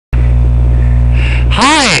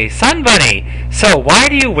Hey, Sunbunny. So why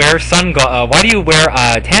do you wear tanning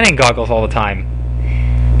goggles all the time?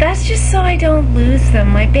 That's just so I don't lose them.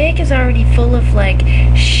 My bag is already full of like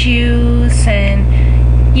shoes and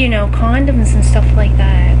condoms and stuff like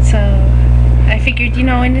that. So I figured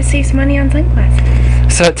and it saves money on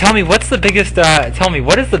sunglasses. So tell me, what is the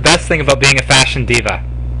best thing about being a fashion diva?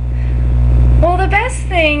 Well, the best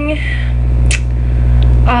thing.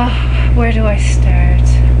 Where do I start?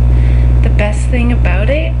 The best thing about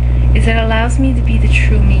it is it allows me to be the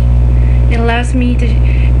true me. It allows me to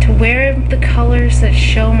wear the colors that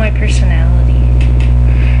show my personality.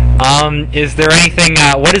 Is there anything?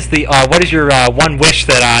 What is your one wish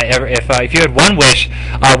that if you had one wish,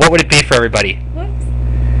 what would it be for everybody? Whoops.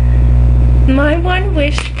 My one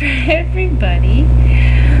wish for everybody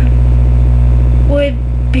would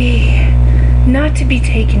be not to be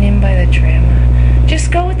taken in by the drama.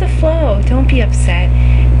 Just go with the flow. Don't be upset,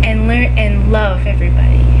 and learn and love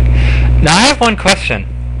everybody. Now I have one question.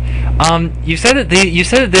 You said that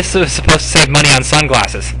this was supposed to save money on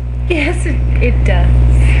sunglasses. Yes, it does.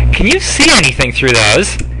 Can you see anything through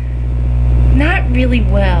those? Not really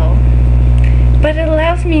well, but it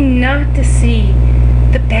allows me not to see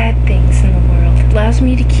the bad things in the world. It allows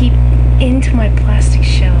me to keep into my plastic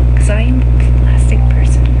shell, because I am a plastic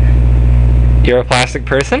person. You're a plastic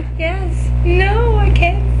person? Yes. No, I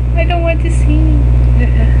can't. I don't want to see.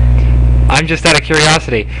 I'm just out of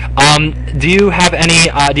curiosity. Do you have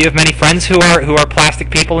many friends who are plastic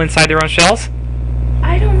people inside their own shells?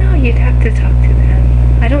 I don't know. You'd have to talk to them.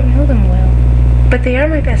 I don't know them well, but they are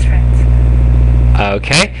my best friends.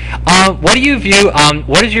 Okay. What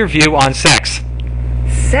is your view on sex?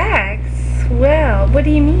 Sex? Well, what do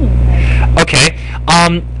you mean? Okay.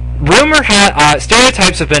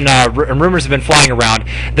 Stereotypes have been rumors have been flying around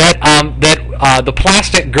that the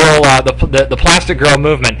plastic girl the plastic girl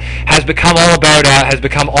movement has become all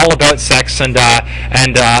about sex and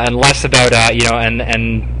less about and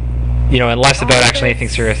less about actually anything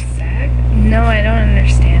serious. Sex? No, I don't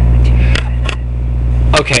understand what you mean by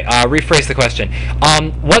that. Okay, rephrase the question.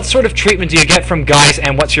 What sort of treatment do you get from guys,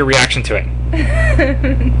 and what's your reaction to it?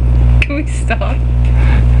 Can we stop?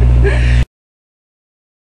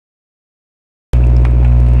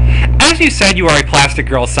 As you said, you are a plastic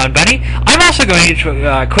girl, Sunbunny. I'm also going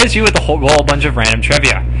to quiz you with a whole bunch of random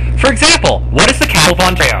trivia. For example, what is the capital of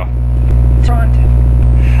Ontario? Toronto.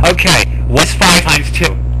 Okay, what's 5 times 2?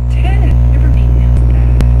 10. Everybody knows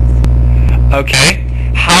that. Okay,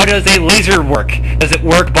 how does a laser work? Does it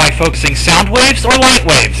work by focusing sound waves or light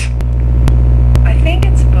waves? I think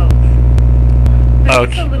it's both.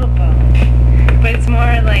 Okay. It's a little both. But it's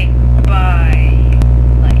more like by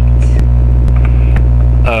light.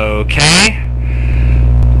 Okay.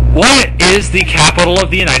 What is the capital of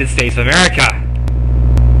the United States of America?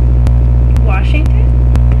 Washington?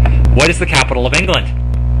 What is the capital of England?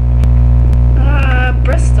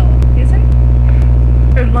 Bristol, is it?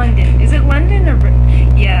 Or London. Is it London or...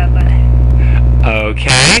 Yeah, London.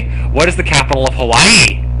 Okay. What is the capital of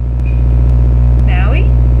Hawaii? Maui?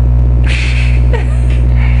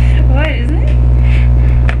 What, isn't it?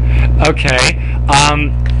 Okay.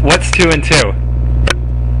 What's 2 and 2?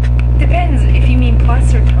 Depends if you mean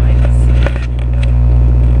plus or times.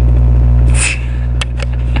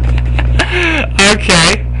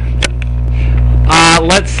 Okay.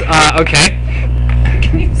 Okay.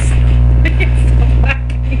 Can you stop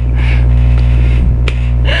laughing?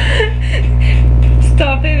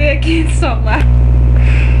 Stop it, I can't stop laughing.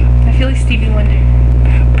 I feel like Stevie Wonder.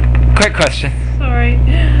 Quick question. Sorry.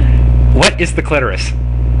 What is the clitoris?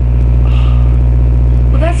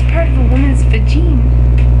 Well, that's part of a woman's vagine.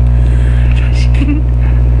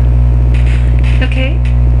 Okay.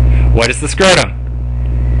 What is the scrotum?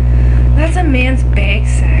 That's a man's bag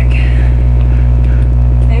sack.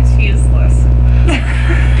 It's useless.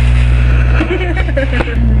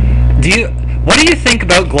 What do you think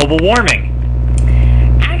about global warming?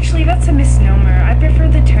 Actually, that's a misnomer. I prefer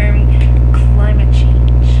the term climate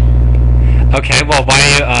change. Okay, well, what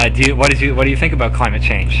do you think about climate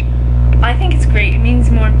change? I think it's great. It means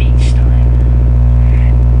more beach time.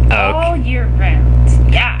 Okay. All year round.